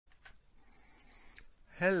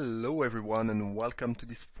Hello everyone and welcome to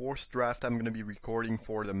this fourth draft I'm going to be recording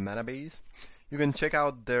for the Manabase. You can check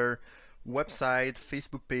out their website,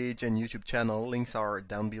 Facebook page and YouTube channel. Links are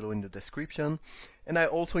down below in the description. And I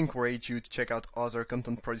also encourage you to check out other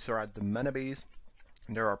content producers at the Manabase.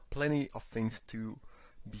 There are plenty of things to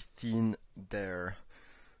be seen there.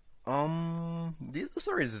 This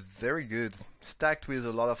booster is very good, stacked with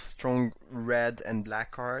a lot of strong red and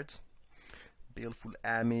black cards. Baleful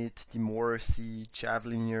Amonkhet, Demorcy,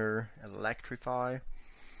 Javelineer, Electrify.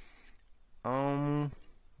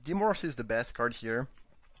 Demorcy is the best card here.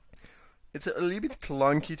 It's a little bit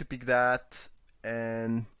clunky to pick that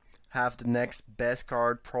and have the next best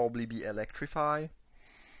card probably be Electrify.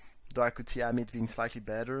 Though I could see Amonkhet being slightly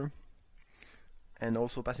better. And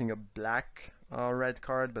also passing a black red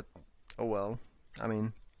card, but oh well. I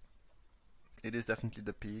mean, it is definitely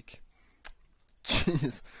the peak.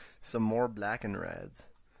 Jeez, some more black and red.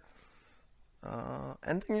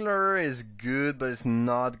 Entangler is good, but it's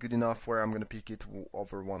not good enough where I'm gonna pick it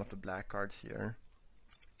over one of the black cards here.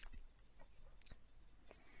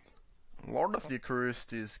 Lord of the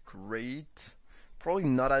Accursed is great. Probably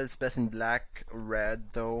not at its best in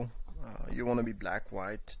black-red though. You want to be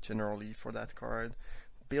black-white generally for that card.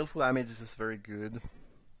 Baleful Amonkhet is just very good.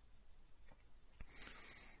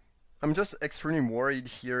 I'm just extremely worried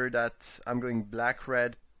here that I'm going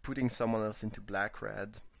black-red, putting someone else into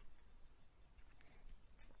black-red.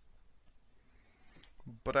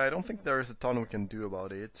 But I don't think there's a ton we can do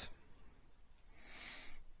about it.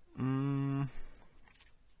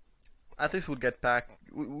 At least we'll get pack.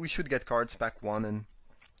 We should get cards pack 1 and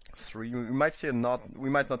 3. We might see we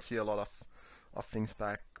might not see a lot of things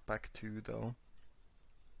pack 2 though.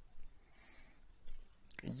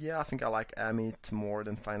 Yeah, I think I like Amonkhet more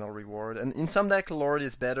than Final Reward. And in some deck, Lord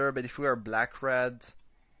is better, but if we are black-red,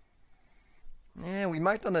 yeah, we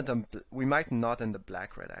might not end up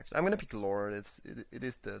black-red. Actually, I'm gonna pick Lord. It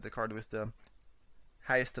is the card with the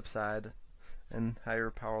highest upside and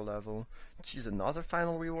higher power level. Jeez, another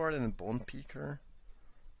Final Reward and a Bone Picker.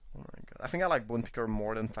 Oh my god, I think I like Bone Picker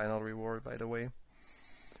more than Final Reward, by the way.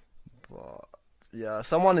 But yeah,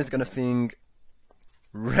 someone is gonna think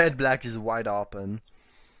red-black is wide open.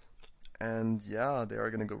 And yeah, they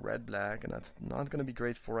are gonna go red-black, and that's not gonna be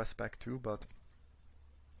great for us pack 2, but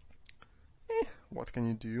what can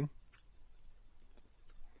you do?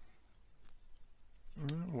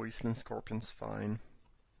 Wasteland Scorpion's fine.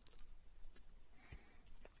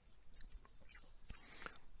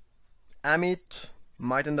 Amonkhet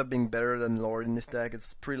might end up being better than Lord in this deck.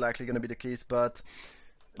 It's pretty likely gonna be the case, but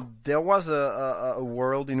there was a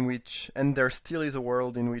world in which, and there still is a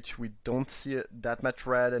world in which we don't see it that much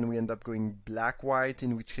red and we end up going black-white,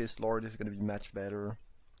 in which case Lord is going to be much better.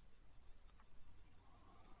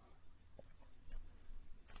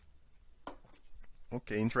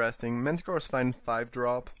 Okay, interesting. Manticore is fine,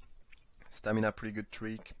 5-drop. Stamina, pretty good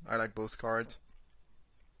trick. I like both cards.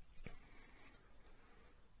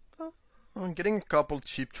 Getting a couple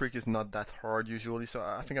cheap trick is not that hard usually, so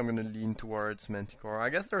I think I'm gonna lean towards Manticore. I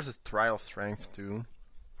guess there's a Trial of Strength too,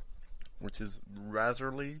 which is rather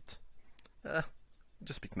late.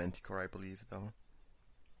 Just pick Manticore, I believe, though.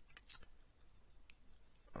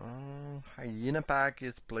 Hyena pack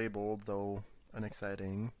is playable, though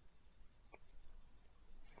unexciting.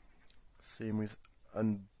 Same with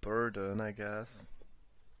Unburden, I guess.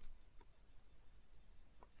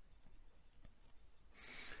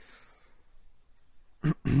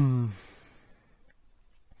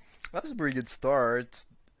 That's a pretty good start.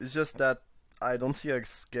 It's just that I don't see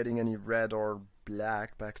us getting any red or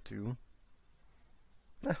black back to.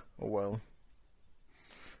 Oh well.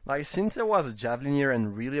 Like, since there was a Javelineer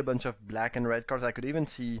and really a bunch of black and red cards, I could even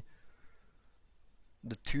see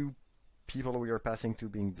the two people we are passing to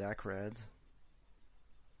being black-red.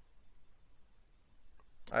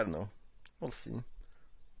 I don't know. We'll see.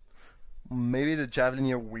 Maybe the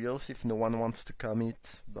Javelineer wheels if no one wants to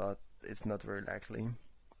commit, but it's not very likely.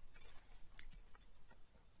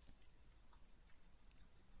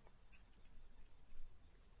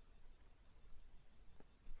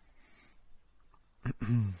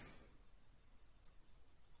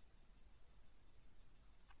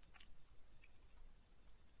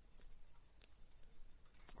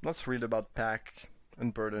 Not thrilled about pack,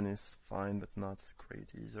 and Burden is fine, but not great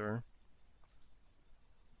either.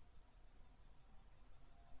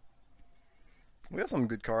 We have some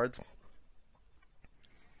good cards.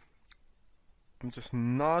 I'm just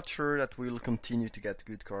not sure that we'll continue to get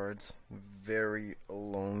good cards very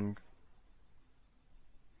long.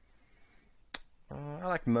 I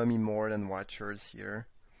like Mummy more than White Shirts here.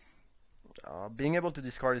 Being able to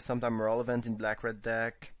discard is sometimes relevant in black-red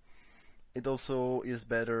deck. It also is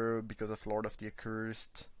better because of Lord of the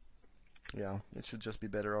Accursed. Yeah, it should just be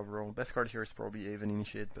better overall. Best card here is probably Haven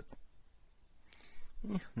Initiate, but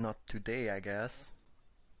not today, I guess.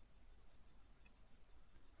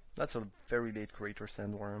 That's a very late Creator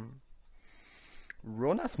Sandworm.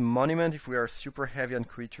 Rona's Monument, if we are super heavy on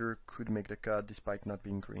creature, could make the cut despite not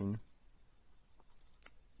being green.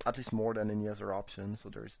 At least more than any other option, so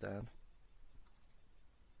there's that.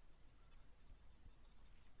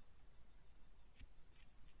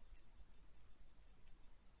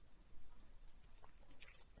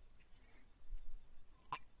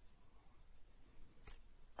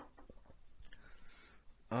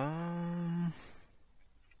 I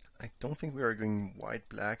don't think we are going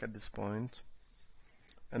white-black at this point.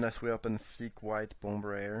 Unless we open thick white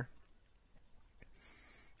Bomber Air.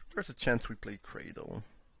 There's a chance we play Cradle.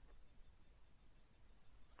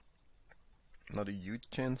 Not a huge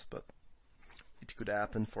chance, but it could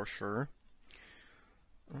happen for sure.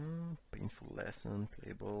 Painful Lesson,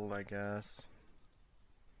 playable, I guess.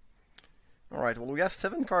 Alright, well, we have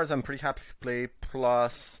 7 cards I'm pretty happy to play,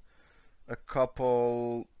 plus a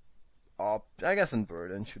couple I guess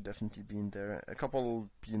Unburden should definitely be in there. A couple,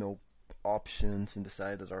 you know, options in the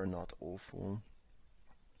side that are not awful.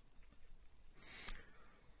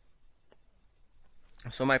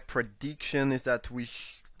 So my prediction is that we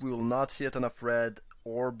will not see a ton of red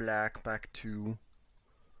or black pack 2.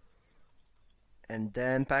 And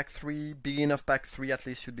then pack 3, beginning of pack 3 at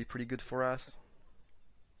least should be pretty good for us.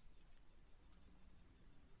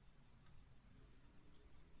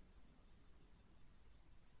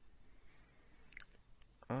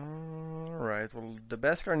 Alright, well, the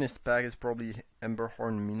best card in this pack is probably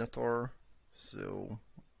Emberhorn Minotaur. So,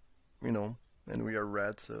 you know, and we are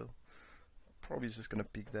red, so probably just gonna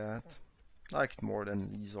pick that. I like it more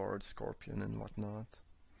than Lizard, Scorpion, and whatnot.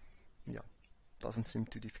 Yeah, doesn't seem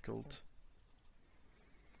too difficult.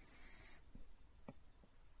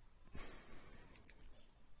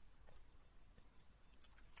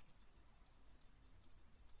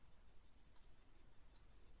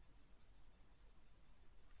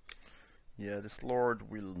 Yeah, this Lord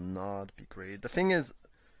will not be great. The thing is,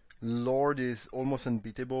 Lord is almost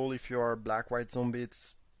unbeatable if you are black-white zombie.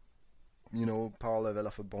 It's, you know, power level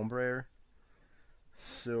of a Bomber Air.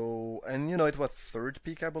 So, and you know, it was 3rd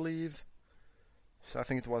pick, I believe. So I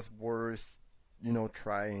think it was worth, you know,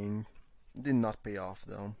 trying. It did not pay off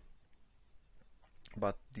though.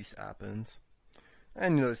 But this happens.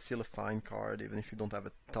 And you know, it's still a fine card, even if you don't have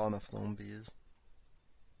a ton of zombies.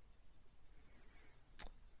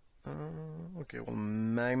 Okay, well,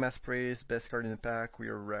 Magma Spray is best card in the pack. We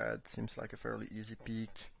are red. Seems like a fairly easy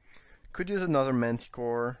pick. Could use another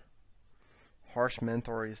Manticore. Harsh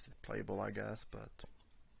Mentor is playable, I guess, but...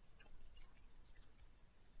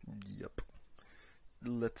 Yep.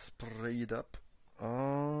 Let's spray it up.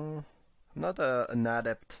 I'm not an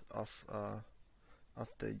adept of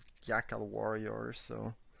the Jackal Warrior,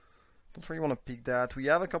 so... Don't really want to pick that. We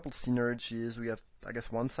have a couple synergies. We have, I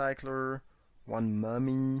guess, 1 Cycler, 1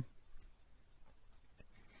 Mummy.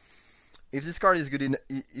 If this card is good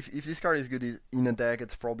if this card is good in a deck,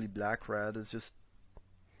 it's probably black red. It's just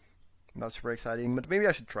not super exciting, but maybe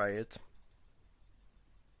I should try it.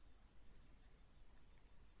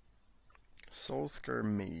 Soulscare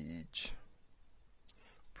Mage,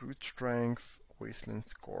 Brute Strength, Wasteland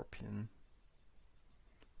Scorpion.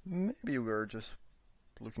 Maybe we're just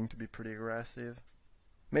looking to be pretty aggressive.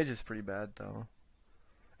 Mage is pretty bad though.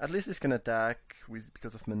 At least this can attack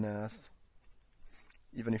because of Menace.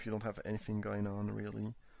 Even if you don't have anything going on,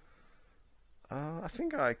 really. I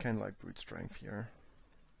think I kind of like Brute Strength here.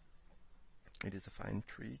 It is a fine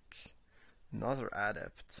trick. Another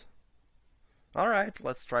Adept. Alright,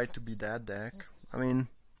 let's try to beat that deck. I mean,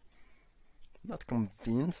 not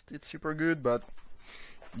convinced it's super good, but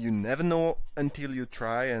you never know until you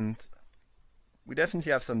try, and we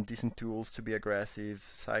definitely have some decent tools to be aggressive,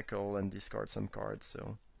 cycle, and discard some cards,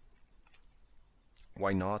 so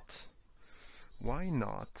why not? Why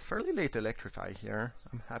not? Fairly late Electrify here.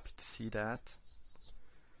 I'm happy to see that.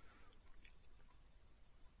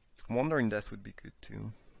 Wandering Death would be good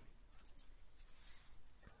too.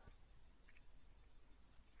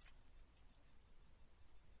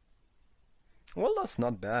 Well, that's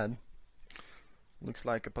not bad. Looks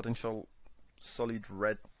like a potential solid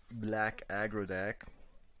red-black aggro deck.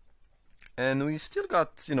 And we still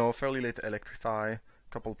got, you know, fairly late Electrify,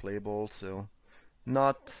 couple playballs, so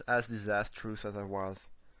not as disastrous as I was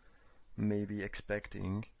maybe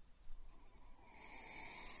expecting.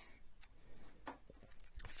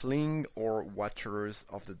 Fling or Watchers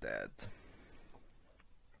of the Dead.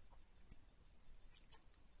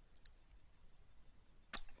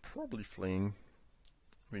 Probably Fling.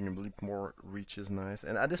 Being a bit more reach is nice.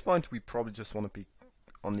 And at this point, we probably just want to pick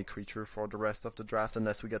only creature for the rest of the draft,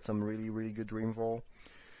 unless we get some really good Dreamfall.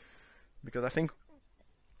 Because I think,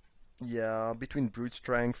 yeah, between Brute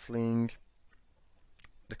Strength, Fling,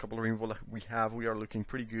 the couple of Dreamfall we have, we are looking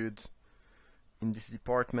pretty good in this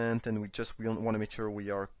department, and we want to make sure we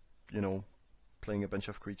are, playing a bunch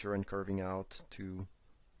of creature and curving out to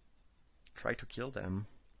try to kill them.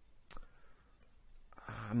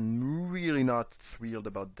 I'm really not thrilled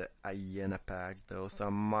about the Hyena pack though, so I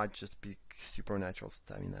might just pick Supernatural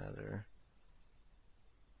Stamina there.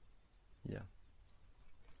 Yeah.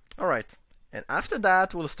 Alright, and after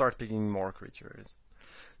that we'll start picking more creatures.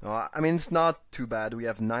 No, I mean, it's not too bad. We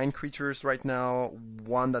have 9 creatures right now,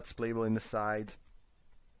 1 that's playable in the side.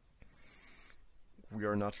 We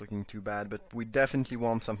are not looking too bad, but we definitely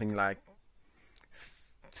want something like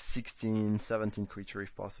 16, 17 creature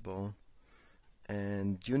if possible.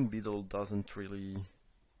 And Dune Beetle doesn't really...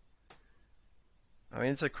 I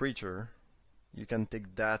mean, it's a creature. You can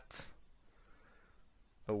take that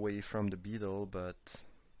away from the Beetle, but...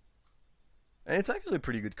 And it's actually a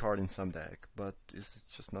pretty good card in some deck, but it's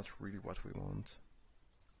just not really what we want.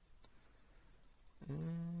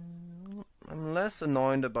 I'm less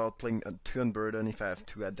annoyed about playing 2 Unburden if I have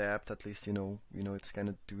 2 Adapt. At least, it's kind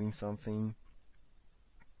of doing something.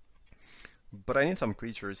 But I need some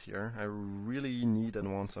creatures here. I really need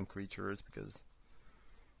and want some creatures, because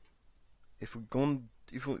if we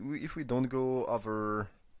don't go over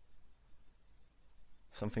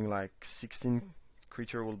something like 16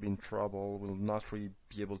 creature, we'll be in trouble. We'll not really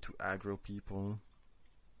be able to aggro people.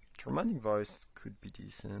 Traumatic Voice could be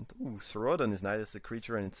decent. Ooh, Sorodon is nice as a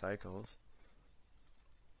creature and it cycles.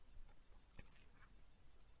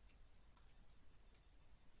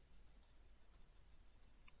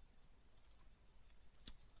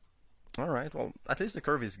 Alright, well, at least the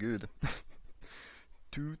curve is good.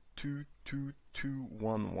 2, 2, 2, 2,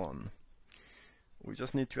 1, 1. We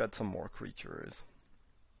just need to add some more creatures.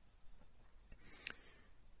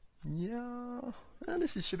 Yeah, and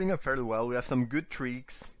this is shaping up fairly well. We have some good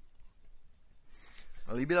tricks.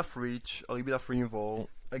 A little bit of reach, a little bit of removal.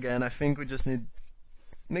 Again, I think we just need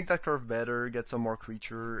make that curve better, get some more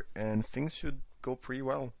creature, and things should go pretty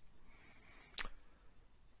well.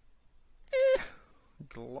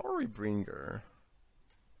 Glorybringer.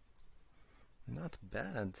 Not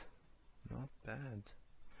bad. Not bad.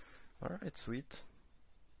 Alright, sweet.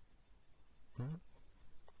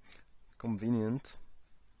 Convenient.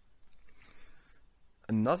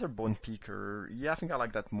 Another Bone Picker. Yeah, I think I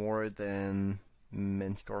like that more than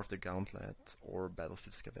Manticore of the Gauntlet or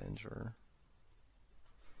Battlefield Scavenger.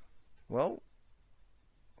 Well,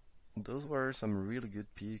 those were some really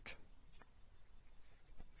good pick.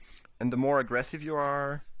 And the more aggressive you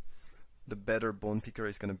are, the better Bone Picker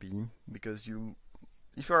is gonna be, because if you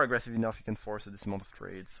are aggressive enough, you can force a decent amount of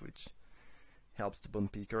trades, which helps the Bone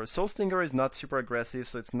Picker. Soul Stinger is not super aggressive,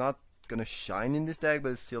 so it's not gonna shine in this deck,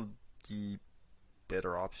 but it's still the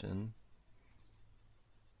better option.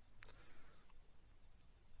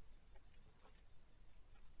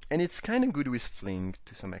 And it's kind of good with Fling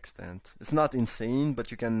to some extent. It's not insane, but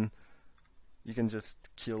you can just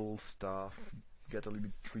kill stuff, get a little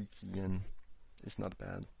bit tricky, and it's not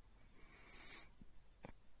bad.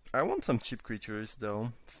 I want some cheap creatures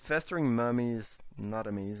though. Festering Mummy is not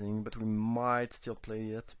amazing, but we might still play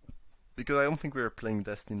it, because I don't think we are playing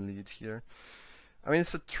Destined Lead here. I mean,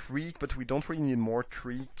 it's a trick, but we don't really need more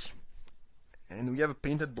trick. And we have a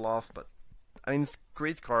Painted Bluff, but I mean, it's a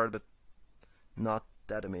great card, but not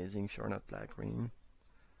that amazing if you're not black-green.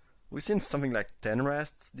 We've seen something like 10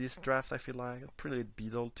 rests this draft, I feel like. Pretty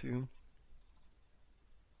Beetle too.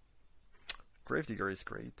 Gravedigger is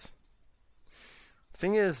great.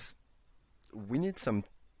 Thing is, we need some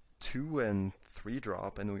 2 and 3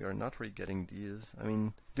 drop, and we are not really getting these. I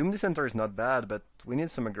mean, Doom Dissenter is not bad, but we need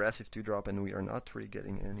some aggressive 2 drop, and we are not really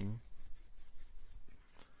getting any.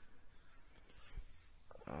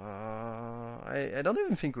 I don't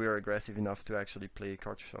even think we are aggressive enough to actually play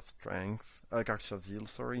Cartridge of Strength, Cartridge of Zeal,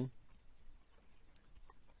 sorry.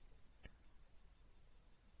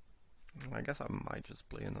 I guess I might just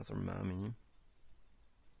play another Mummy.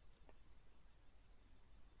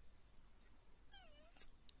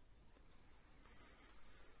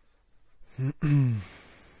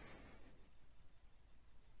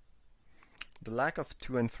 The lack of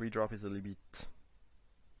 2 and 3 drop is a little bit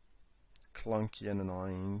clunky and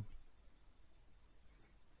annoying.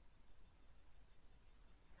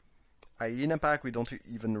 Hyena pack we don't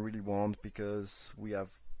even really want because we have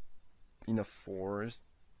enough 4s.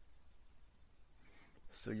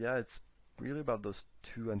 So yeah, it's really about those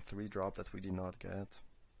 2 and 3 drop that we did not get.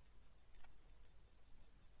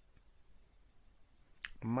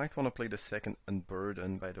 Might want to play the second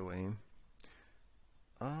Unburden, by the way.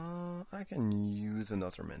 I can use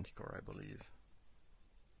another Manticore, I believe.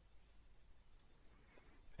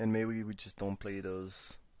 And maybe we just don't play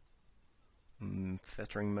those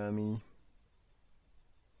Fettering Mummy.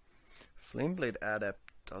 Flameblade Adept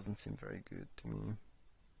doesn't seem very good to me.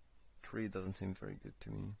 It really doesn't seem very good to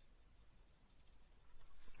me.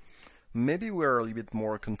 Maybe we're a little bit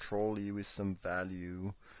more control-y with some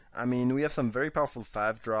value. I mean, we have some very powerful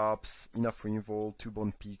 5-drops, enough removal,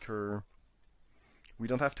 2-bone peaker. We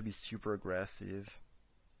don't have to be super aggressive.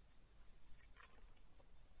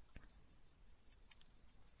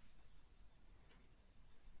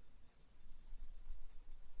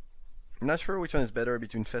 I'm not sure which one is better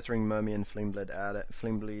between Fettering Mummy and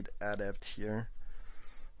Flameblade Adept here.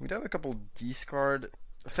 We'd have a couple discard.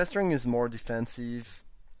 Festering is more defensive.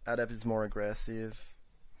 Adept is more aggressive.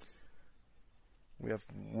 We have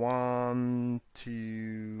 1,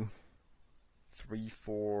 2, 3,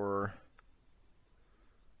 4.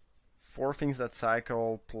 4 things that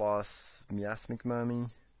cycle plus Miasmic Mummy.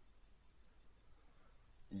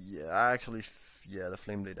 Yeah, actually, yeah, the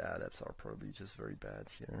Flameblade Adepts are probably just very bad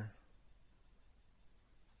here.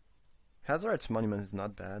 Hazard's Monument is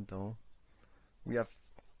not bad though. We have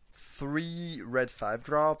 3 red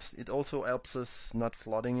 5-drops. It also helps us not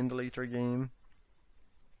flooding in the later game.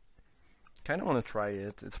 Kinda wanna try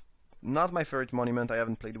it. It's not my favorite monument, I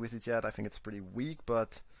haven't played with it yet. I think it's pretty weak,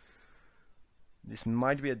 but this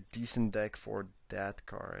might be a decent deck for that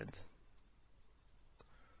card.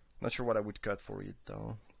 Not sure what I would cut for it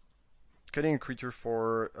though. Cutting a creature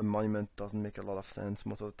for a monument doesn't make a lot of sense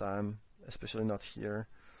most of the time, especially not here.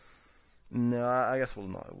 No, I guess we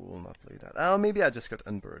will not play that. Maybe I just got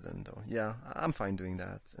Unburdened though. Yeah, I'm fine doing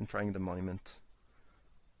that and trying the monument.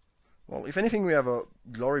 Well, if anything, we have a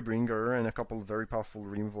Glorybringer and a couple of very powerful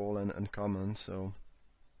removal and uncommon. So,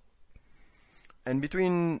 and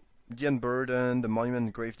between the Unburdened, the Monument,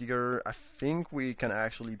 and Gravedigger, I think we can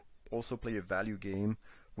actually also play a value game.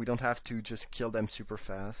 We don't have to just kill them super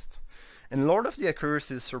fast. And Lord of the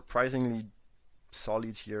Accursed is surprisingly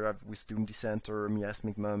solid here with Doom Dissenter,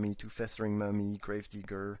 Miasmic Mummy, 2 Festering Mummy,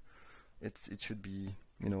 Gravedigger. It should be,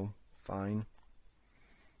 you know, fine.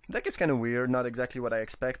 The deck is kind of weird, not exactly what I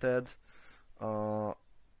expected.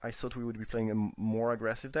 I thought we would be playing a more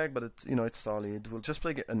aggressive deck, but it's, you know, it's solid. We'll just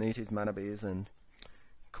play an 8/8 mana base and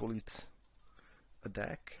call it a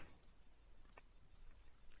deck.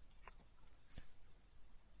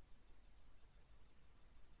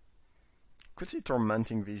 Could see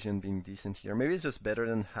Tormenting Vision being decent here. Maybe it's just better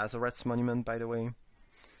than Hazoret's Monument, by the way.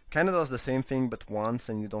 Kinda does the same thing but once,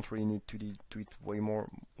 and you don't really need to do it a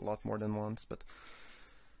lot more than once. But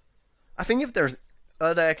I think if there's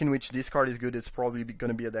a deck in which this card is good, it's probably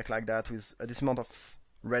gonna be a deck like that with a decent amount of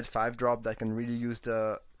red 5-drop that can really use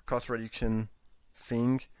the cost reduction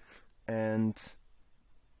thing, and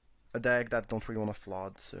a deck that don't really want to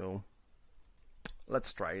flood. So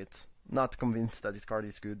let's try it. Not convinced that this card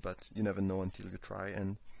is good, but you never know until you try.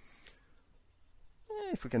 And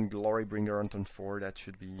if we can Glorybringer on turn 4, that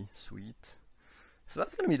should be sweet. So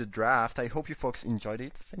that's gonna be the draft. I hope you folks enjoyed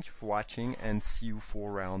it. Thank you for watching, and see you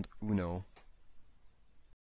for round uno.